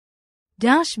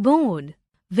Dashboard.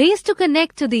 Ways to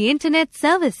connect to the Internet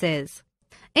services.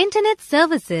 Internet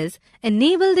services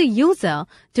enable the user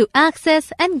to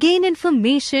access and gain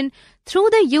information through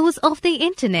the use of the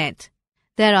Internet.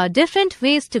 There are different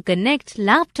ways to connect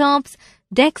laptops,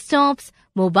 desktops,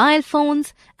 mobile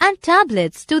phones, and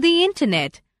tablets to the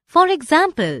Internet. For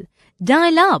example,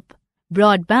 dial-up,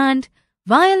 broadband,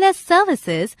 wireless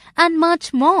services, and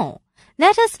much more.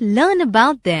 Let us learn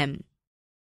about them.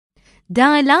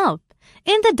 Dial-up.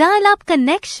 In the dial-up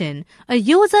connection, a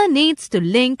user needs to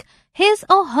link his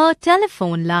or her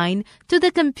telephone line to the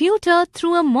computer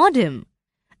through a modem.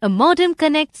 A modem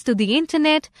connects to the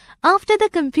Internet after the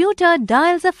computer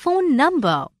dials a phone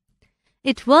number.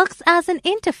 It works as an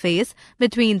interface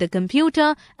between the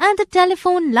computer and the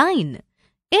telephone line.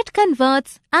 It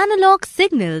converts analog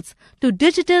signals to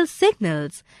digital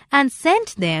signals and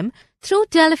sends them through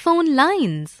telephone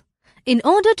lines. In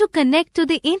order to connect to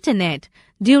the Internet,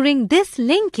 during this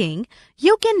linking,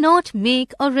 you cannot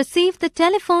make or receive the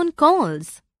telephone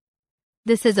calls.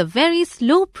 This is a very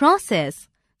slow process,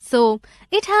 so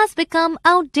it has become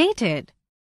outdated.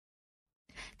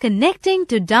 Connecting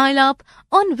to dial-up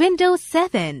on Windows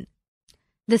 7.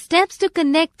 The steps to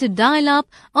connect to dial-up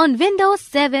on Windows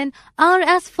 7 are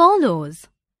as follows.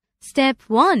 Step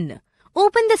 1.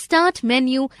 Open the Start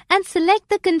menu and select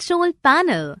the Control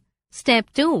panel. Step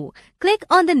 2. Click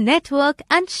on the Network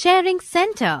and Sharing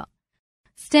Center.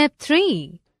 Step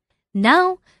 3.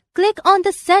 Now, click on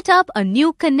the Set up a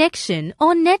new connection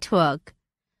or network.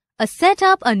 A Set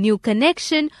up a new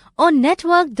connection or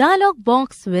network dialog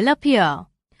box will appear.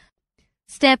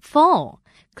 Step 4.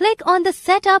 Click on the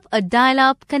Set up a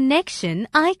dial-up connection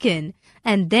icon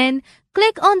and then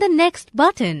click on the Next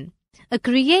button. A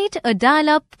Create a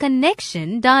dial-up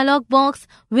connection dialog box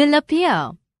will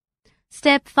appear.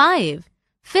 Step 5.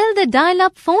 Fill the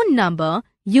dial-up phone number,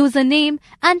 username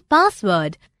and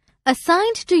password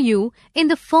assigned to you in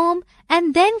the form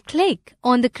and then click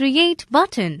on the Create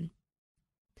button.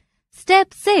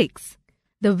 Step 6.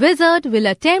 The wizard will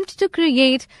attempt to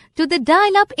create to the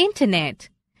dial-up Internet.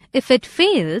 If it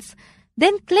fails,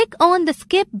 then click on the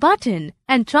Skip button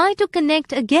and try to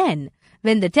connect again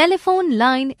when the telephone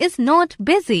line is not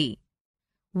busy.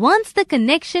 Once the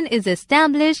connection is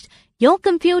established, your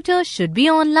computer should be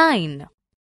online.